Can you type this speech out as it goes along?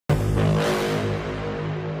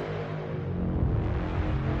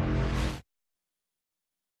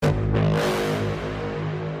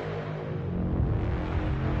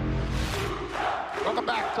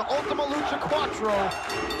Ultima Lucha Quattro.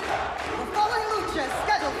 The following lucha is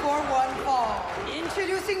scheduled for one fall.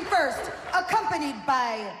 Introducing first, accompanied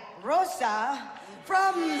by Rosa,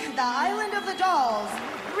 from the Island of the Dolls,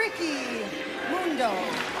 Ricky Mundo.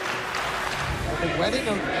 The wedding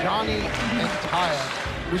of Johnny and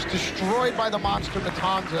Taya was destroyed by the monster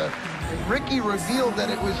Matanza. And Ricky revealed that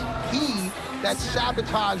it was he that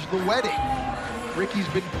sabotaged the wedding. Ricky's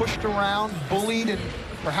been pushed around, bullied, and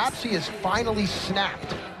perhaps he has finally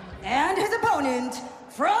snapped. And his opponent,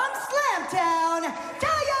 from Slamtown,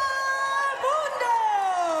 Taya Mundo!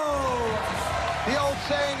 The old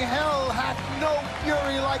saying, hell hath no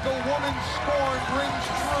fury like a woman scorned, rings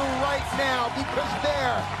true right now, because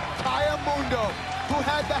there, Taya Mundo, who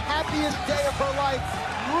had the happiest day of her life,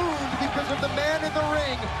 ruined because of the man in the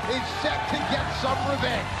ring, is set to get some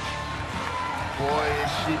revenge. Boy,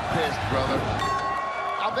 is she pissed, brother.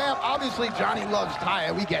 Now, Vamp, obviously Johnny loves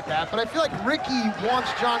Taya, we get that, but I feel like Ricky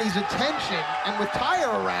wants Johnny's attention, and with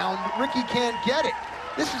Taya around, Ricky can't get it.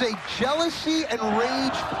 This is a jealousy and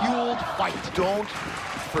rage-fueled fight. Don't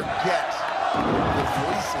forget the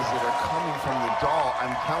voices that are coming from the doll.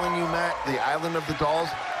 I'm telling you, Matt, the Island of the Dolls,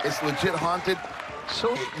 it's legit haunted.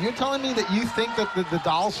 So you're telling me that you think that the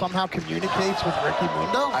doll somehow communicates with Ricky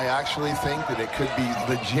Mundo? I actually think that it could be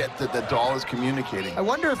legit that the doll is communicating. I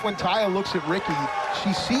wonder if when Taya looks at Ricky,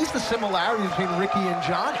 she sees the similarities between Ricky and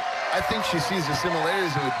Johnny. I think she sees the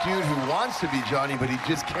similarities of a dude who wants to be Johnny, but he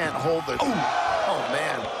just can't hold the... Oh,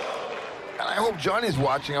 man. And I hope Johnny's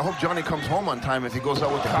watching. I hope Johnny comes home on time if he goes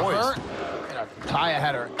out with the boys. Taya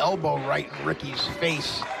had her elbow right in Ricky's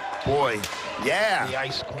face. Boy, yeah. The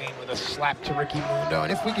Ice Queen with a slap to Ricky Mundo.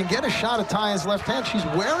 And if we can get a shot of Taya's left hand, she's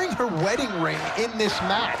wearing her wedding ring in this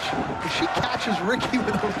match. If she catches Ricky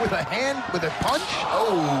with a punch.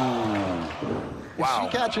 Oh. Wow.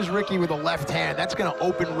 If she catches Ricky with a left hand, that's going to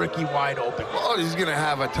open Ricky wide open. Well, he's going to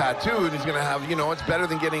have a tattoo, and he's going to have, you know, it's better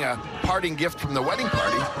than getting a parting gift from the wedding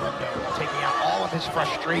party. Mundo taking out all of his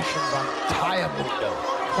frustrations on Taya Mundo.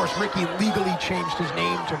 Of course, Ricky legally changed his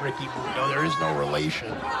name to Ricky Mundo. There is no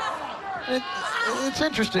relation. It's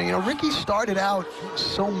interesting, you know, Ricky started out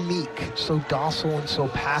so meek, so docile, and so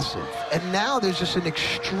passive. And now there's just an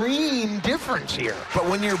extreme difference here. But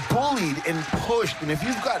when you're bullied and pushed, and if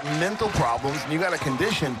you've got mental problems and you've got a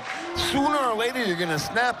condition, sooner or later you're going to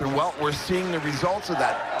snap. And, well, we're seeing the results of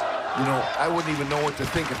that. You know, I wouldn't even know what to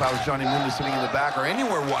think if I was Johnny Mundo sitting in the back or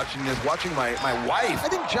anywhere watching this, watching my wife. I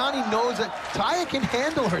think Johnny knows that Taya can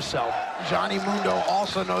handle herself. Johnny Mundo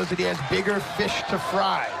also knows that he has bigger fish to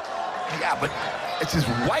fry. Yeah, but it's his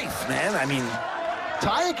wife, man. I mean...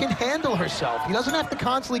 Taya can handle herself. He doesn't have to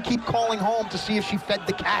constantly keep calling home to see if she fed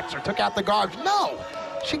the cats or took out the garbage. No,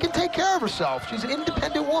 she can take care of herself. She's an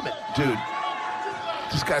independent woman. Dude,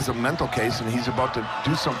 this guy's a mental case, and he's about to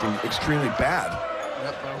do something extremely bad.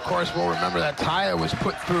 Yep, but of course, we'll remember that Taya was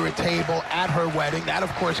put through a table at her wedding. That,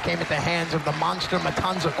 of course, came at the hands of the monster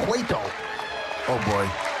Matanza Cueto. Oh, boy.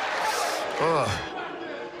 Ugh.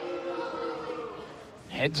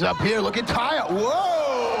 Heads up here, look at Taya. Whoa!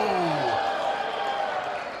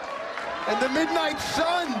 And the midnight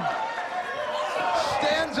sun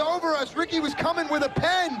stands over us. Ricky was coming with a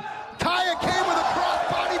pen. Taya came with a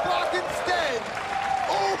cross-body block instead.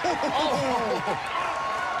 Oh!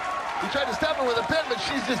 He tried to stab her with a pen, but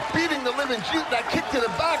she's just beating the living shoot. That kick to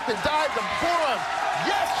the back, the dive, the forearm.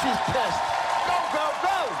 Yes, she's pissed. Go, go,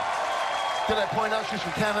 go! Did I point out she's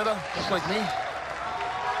from Canada, just like me?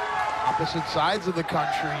 Opposite sides of the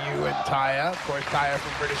country, you and Taya. Of course, Taya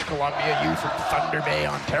from British Columbia, you from Thunder Bay,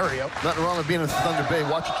 Ontario. Nothing wrong with being in Thunder Bay.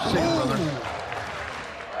 Watch what you say, brother.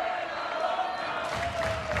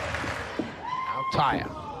 Now Taya.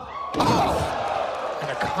 Oh! An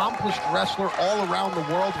accomplished wrestler all around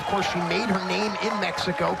the world. Of course, she made her name in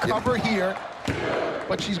Mexico. Cover here.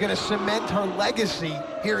 But she's going to cement her legacy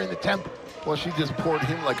here in the temple. Well, she just poured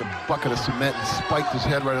him like a bucket of cement and spiked his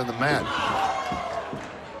head right on the mat.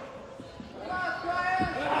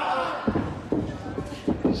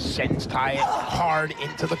 Sends Taya hard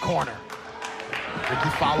into the corner. Ricky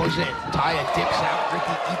follows in. Taya dips out.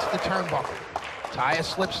 Ricky eats the turnbuckle. Taya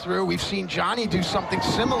slips through. We've seen Johnny do something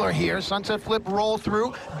similar here. Sunset flip, roll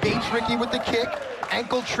through. Baits Ricky with the kick.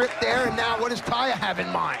 Ankle trip there. And now what does Taya have in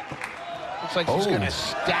mind? Looks like she's going to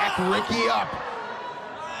stack Ricky up.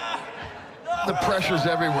 The pressure's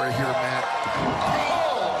everywhere here, Matt.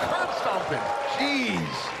 Oh, curb stomping.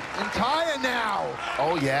 Jeez. And Taya now.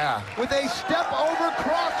 Oh, yeah. With a step over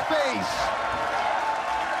crossface.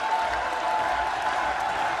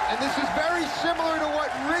 And this is very similar to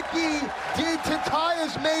what Ricky did to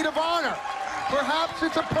Taya's maid of honor. Perhaps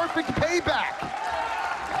it's a perfect payback.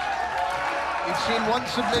 We've seen one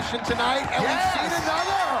submission tonight, and we've seen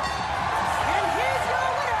another. And here's your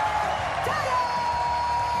winner, Taya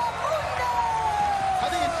Mundo! I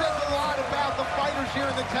think it says a lot about the fighters here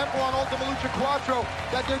in the temple on Ultima Lucha Quattro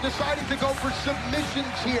that they're deciding to go for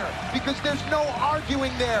submissions here because there's no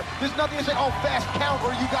arguing there. There's nothing to say, oh, fast count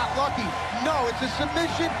or you got lucky. No, it's a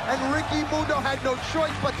submission, and Ricky Mundo had no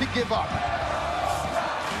choice but to give up.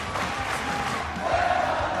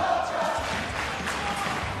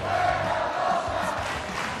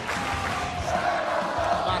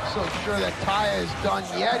 So sure that Taya is done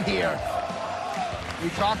yet here. We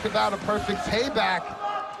talked about a perfect payback.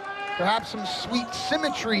 Perhaps some sweet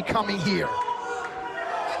symmetry coming here. You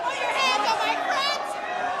put your hands on my friends!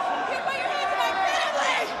 You put your hands on my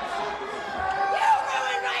family! You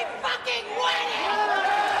ruined my fucking wedding!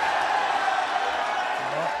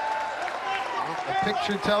 The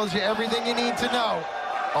picture tells you everything you need to know.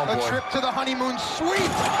 Oh, a boy. trip to the honeymoon suite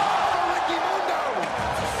for Ricky Mundo.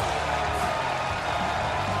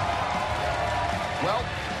 Well,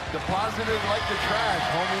 deposited like the trash,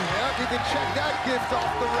 homie. Yep, you can check that gift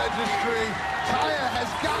off the registry. Taya has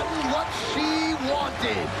gotten what she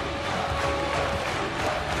wanted.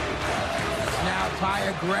 Now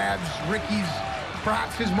Taya grabs Ricky's,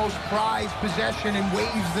 perhaps his most prized possession, and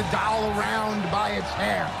waves the doll around by its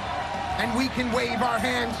hair. And we can wave our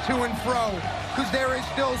hands to and fro, because there is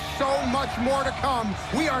still so much more to come.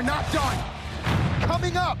 We are not done.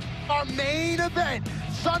 Coming up, our main event,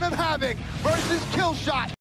 Son of Havoc versus Killshot.